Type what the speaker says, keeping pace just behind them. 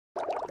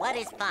What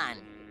is fun?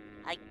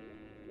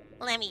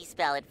 Let me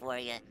spell it for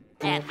you.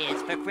 F is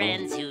for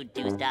friends who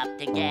do stuff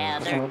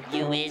together.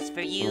 U is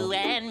for you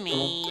and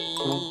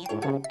me.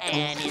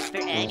 N is for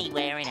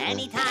anywhere and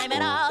anytime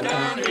at all.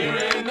 Down here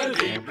in the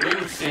deep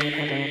blue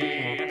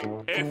sea.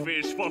 F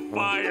is for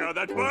fire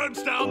that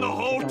burns down the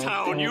whole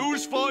town.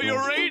 U's for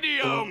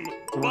uranium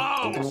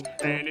bombs.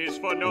 N is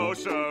for no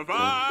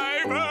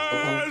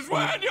survivors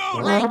when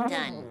you're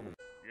Plankton.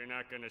 You're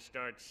not gonna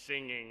start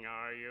singing,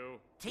 are you?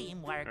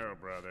 Teamwork. Oh,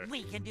 brother.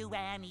 We can do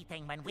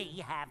anything when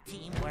we have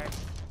teamwork.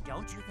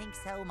 Don't you think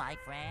so, my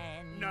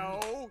friend?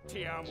 No,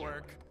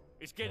 teamwork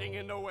is getting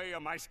in the way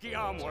of my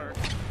skiam work.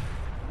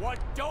 What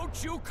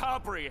don't you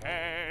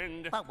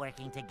comprehend? But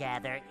working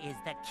together is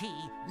the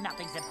key.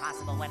 Nothing's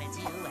impossible when it's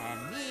you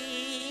and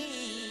me.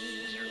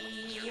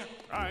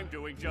 I'm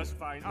doing just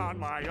fine on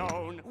my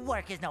own.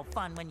 Work is no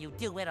fun when you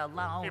do it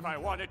alone. If I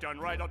want it done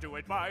right, I'll do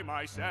it by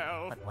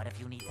myself. But what if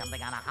you need something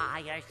on a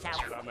higher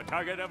shelf? I'm the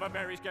target of a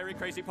very scary,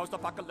 crazy,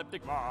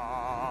 post-apocalyptic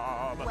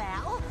mob.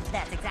 Well,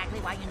 that's exactly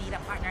why you need a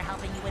partner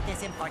helping you with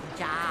this important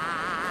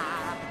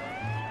job.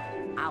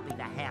 I'll be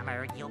the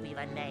hammer, you'll be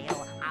the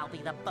nail. I'll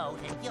be the boat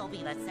and you'll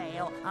be the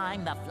sail.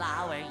 I'm the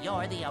flower,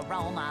 you're the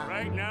aroma.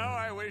 Right now,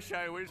 I wish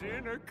I was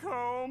in a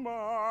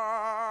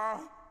coma.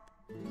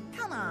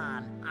 Come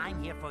on,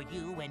 I'm here for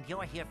you and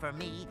you're here for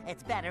me.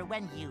 It's better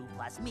when you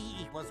plus me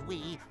equals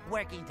we,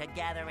 working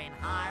together in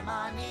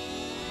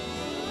harmony.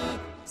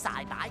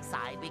 Side by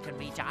side we can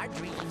reach our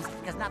dreams,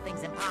 cause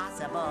nothing's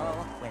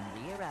impossible when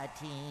we're a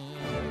team.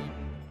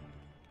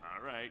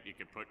 All right, you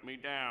can put me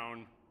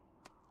down.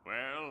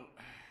 Well,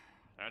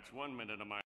 that's 1 minute of my